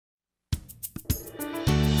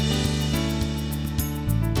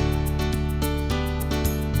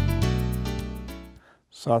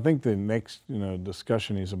So I think the next,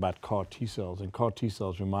 discussion is about CAR T cells, and CAR T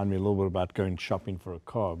cells remind me a little bit about going shopping for a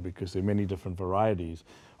car, because there are many different varieties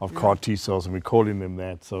of CAR T cells, and we're calling them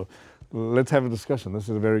that. So let's have a discussion. This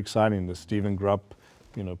is very exciting. The Stephen Grupp,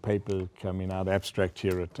 paper coming out, abstract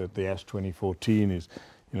here at the ASH 2014 is,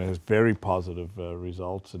 has very positive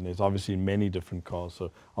results, and there's obviously many different CARs.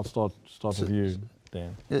 So I'll start with you,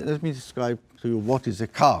 Dan. Let me describe to you what is a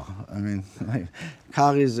CAR. I mean,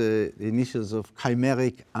 CAR is the initials of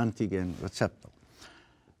Chimeric Antigen Receptor.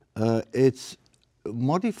 It's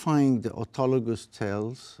modifying the autologous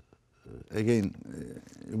cells, again,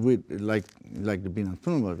 with like the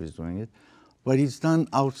blinatumomab is doing it, but it's done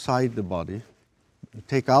outside the body. You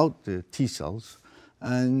take out the T cells,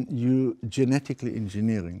 and you genetically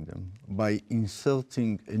engineering them by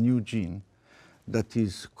inserting a new gene that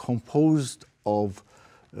is composed of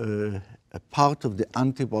a part of the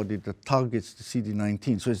antibody that targets the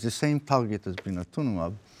CD19. So it's the same target as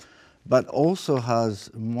blinatumomab, but also has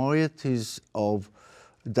moieties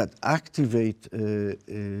that activate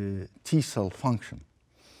T cell function.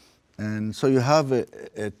 And so you have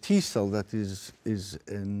a T cell that is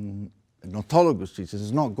an autologous T cell.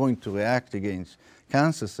 It's not going to react against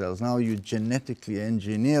cancer cells. Now you genetically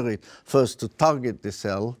engineer it first to target the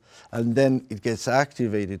cell, and then it gets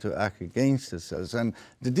activated to act against the cells. And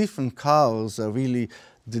the different CARs are really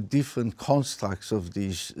the different constructs of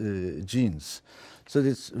these genes. So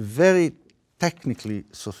it's very technically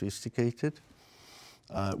sophisticated.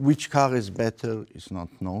 Which CAR is better is not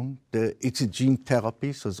known. It's a gene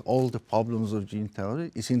therapy, so all the problems of gene therapy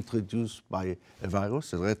is introduced by a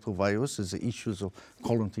virus, a retrovirus. There's the issues of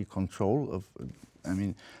quality control.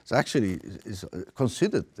 It's actually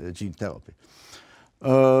considered gene therapy.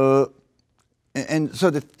 And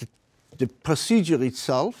so the procedure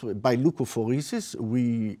itself, by leukapheresis,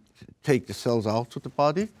 we take the cells out of the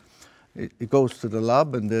body. It goes to the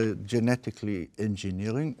lab, and they're genetically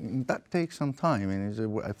engineering. And that takes some time,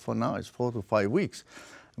 and for now it's 4 to 5 weeks.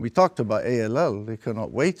 We talked about ALL, they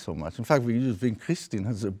cannot wait so much. In fact, we use vincristine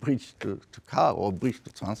as a bridge to CAR or bridge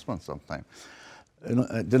to transplant sometimes,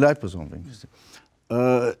 the liposome vincristine.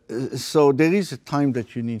 So there is a time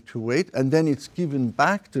that you need to wait, and then it's given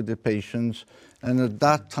back to the patients, and at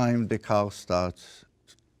that time the CAR starts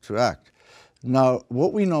to act. Now,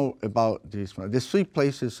 what we know about this, there's 3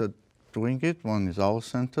 places that doing it. One is our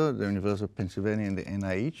center, the University of Pennsylvania, and the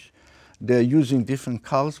NIH. They're using different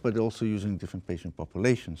CARs, but they're also using different patient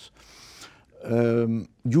populations.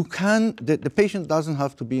 The patient doesn't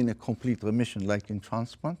have to be in a complete remission like in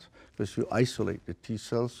transplant, because you isolate the T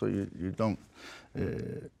cells, so you don't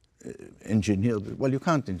engineer you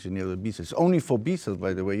can't engineer the B cells. Only for B cells,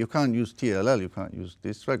 by the way. You can't use TLL, you can't use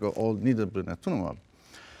this drug, or neither blinatumomab.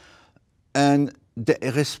 And the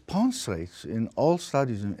response rates in all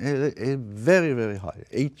studies are very, very high,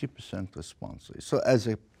 80% response rate. So as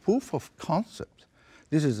a proof of concept,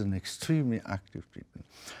 this is an extremely active treatment.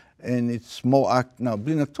 And it's more active. Now,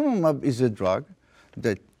 blinatumomab is a drug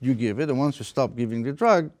that you give it, and once you stop giving the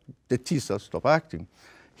drug, the T cells stop acting.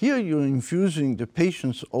 Here you're infusing the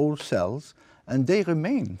patient's old cells, and they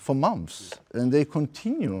remain for months, and they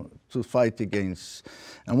continue to fight against.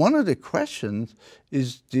 And one of the questions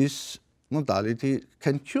is this modality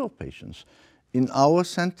can cure patients. In our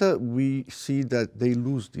center, we see that they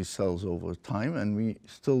lose these cells over time, and we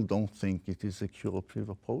still don't think it is a curative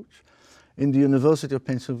approach. In the University of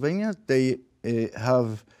Pennsylvania, they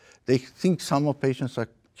think some of patients are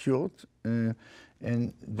cured, and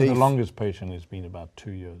the longest patient has been about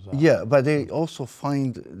 2 years out. Yeah, but they also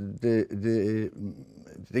find that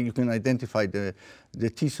you can identify the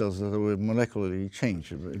T cells that were molecularly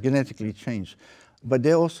changed, genetically changed. But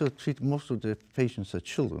they also treat most of the patients as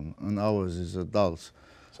children, and ours is adults.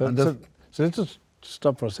 So let's just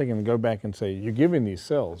stop for a second and go back and say, you're giving these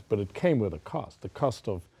cells, but it came with a cost, the cost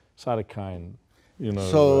of cytokine,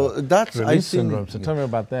 so that's, release syndrome. So tell me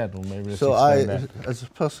about that, or maybe let's explain that. As a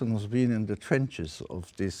person who's been in the trenches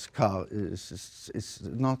of this CAR, it's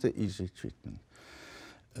not an easy treatment.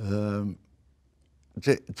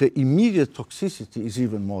 The immediate toxicity is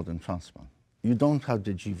even more than transplant. You don't have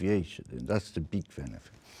the GVH, that's the big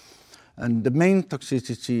benefit. And the main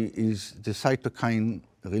toxicity is the cytokine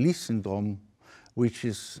release syndrome, which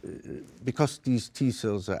is because these T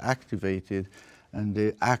cells are activated and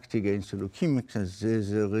they act against the leukemic cells,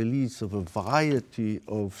 there's a release of a variety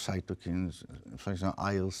of cytokines, for example,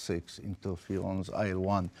 IL-6, interferons,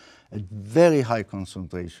 IL-1, at very high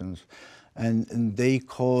concentrations, and they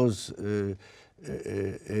cause a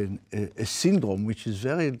syndrome which is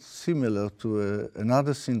very similar to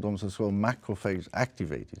another syndrome as well, macrophage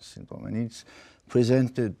activated syndrome, and it's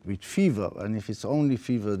presented with fever. And if it's only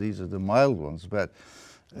fever, these are the mild ones. But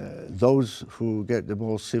those who get the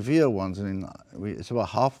more severe ones, and it's about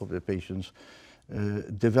half of the patients,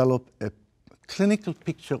 develop a clinical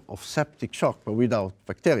picture of septic shock, but without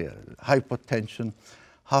bacteria. Hypertension,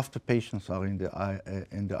 half the patients are in the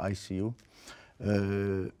ICU.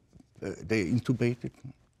 They're intubated.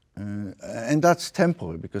 And that's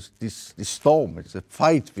temporary because this storm, it's a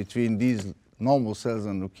fight between these normal cells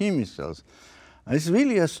and leukemia cells. And it's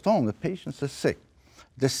really a storm. The patients are sick.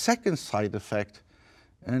 The second side effect,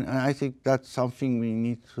 and I think that's something we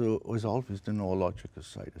need to resolve, is the neurological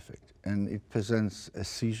side effect. And it presents as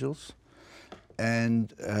seizures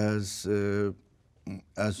and as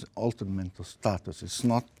altered mental status. It's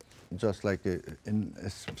not just like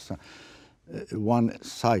one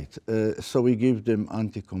side. So we give them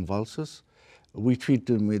anticonvulsants. We treat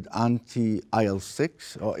them with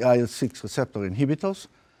anti-IL-6 or IL-6 receptor inhibitors.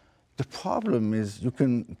 The problem is you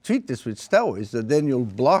can treat this with steroids, that then you'll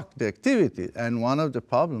block the activity. And one of the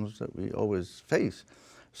problems that we always face,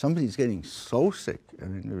 somebody's getting so sick, I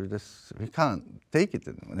mean, we can't take it.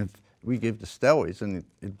 And if we give the steroids, and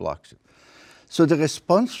it blocks it. So the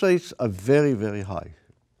response rates are very, very high.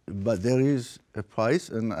 But there is a price,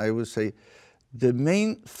 and I would say the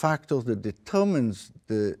main factor that determines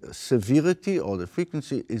the severity or the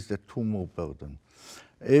frequency is the tumor burden.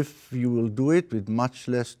 If you will do it with much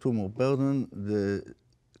less tumor burden, the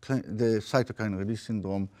cytokine release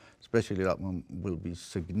syndrome, especially that one, will be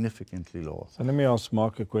significantly lower. So let me ask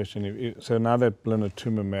Mark a question. So now that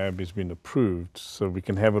blinatumomab has been approved, so we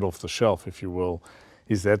can have it off the shelf, if you will,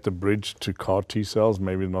 is that the bridge to CAR T cells,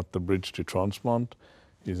 maybe not the bridge to transplant?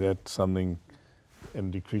 Is that something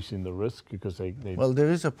in decreasing the risk? Because they Well,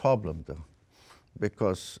 there is a problem though,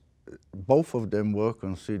 because both of them work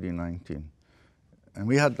on CD19. And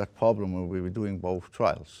we had that problem when we were doing both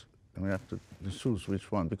trials. And we have to choose which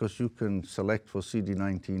one, because you can select for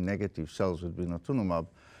CD19 negative cells with blinatumomab,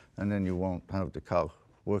 and then you won't have the CAR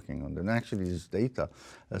working on them. And actually, this data,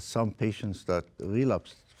 some patients that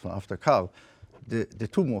relapsed after CAR, the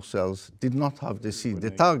tumor cells did not have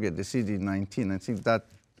the target, the CD19. I think that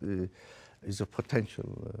is a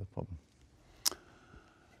potential problem.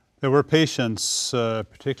 There were patients,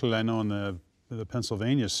 particularly I know in the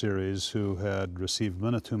Pennsylvania series, who had received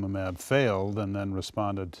blinatumomab, failed, and then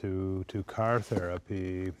responded to CAR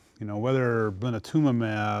therapy. You know, whether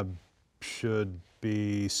blinatumomab should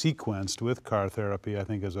be sequenced with CAR therapy, I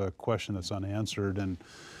think, is a question that's unanswered,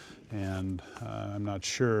 and I'm not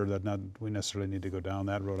sure that we necessarily need to go down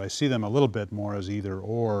that road. I see them a little bit more as either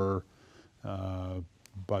or,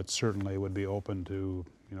 but certainly would be open to,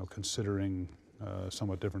 you know, considering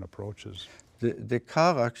somewhat different approaches. The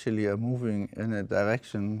CAR actually are moving in a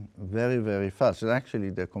direction very, very fast. And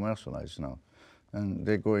actually, they're commercialized now. And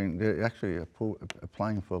they're actually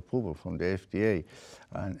applying for approval from the FDA.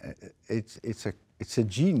 And it's a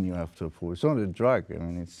gene you have to approve. It's not a drug. I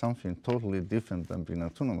mean, it's something totally different than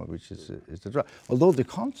blinatumomab, which is the drug. Although the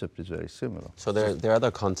concept is very similar. So there are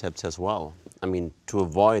other concepts as well. I mean, to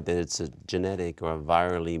avoid that it's a genetic or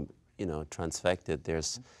virally, you know, transfected,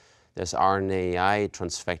 there's RNAi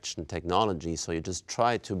transfection technology. So you just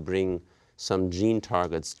try to bring some gene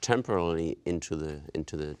targets temporarily into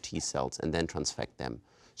the T cells and then transfect them.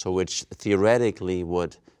 So which theoretically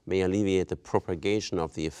may alleviate the propagation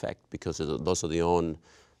of the effect, because those are the own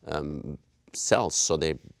cells. So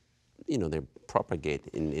they propagate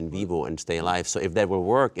in vivo and stay alive. So if that will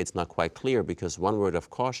work, it's not quite clear, because one word of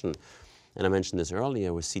caution, and I mentioned this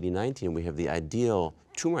earlier with CD19, we have the ideal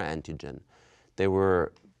tumor antigen. They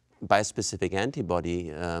were bispecific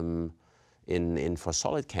antibody for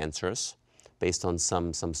solid cancers based on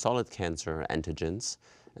some solid cancer antigens.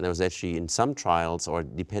 And there was actually, in some trials, or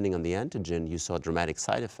depending on the antigen, you saw dramatic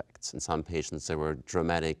side effects. In some patients, there were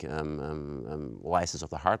dramatic lysis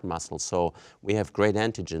of the heart muscle. So we have great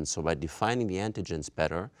antigens. So by defining the antigens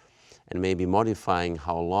better and maybe modifying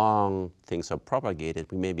how long things are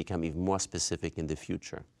propagated, we may become even more specific in the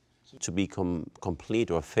future. To be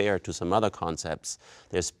complete or fair to some other concepts,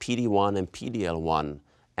 there's PD-1 and PD-L1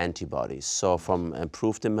 antibodies. So from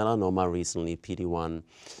approved in melanoma recently, PD-1.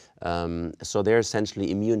 So they're essentially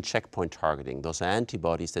immune checkpoint targeting. Those are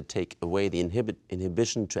antibodies that take away the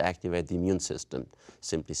inhibition to activate the immune system,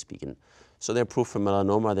 simply speaking. So they're approved for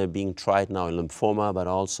melanoma. They're being tried now in lymphoma, but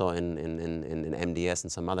also in MDS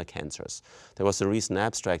and some other cancers. There was a recent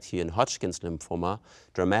abstract here in Hodgkin's lymphoma,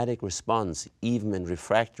 dramatic response even in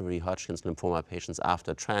refractory Hodgkin's lymphoma patients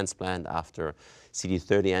after transplant, after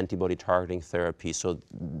CD30 antibody targeting therapy. So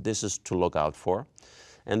this is to look out for.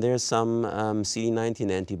 And there's some CD19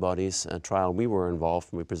 antibodies, a trial we were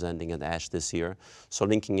involved in, we're presenting at ASH this year, so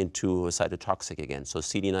linking into cytotoxic again. So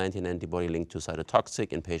CD19 antibody linked to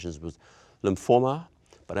cytotoxic in patients with lymphoma,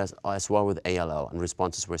 but as well with ALL, and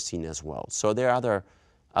responses were seen as well. So there are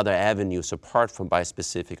other avenues apart from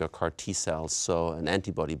bispecific or CAR T cells, so an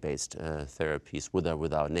antibody-based therapies with or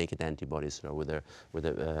without naked antibodies or with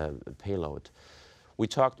a payload. We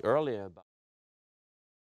talked earlier about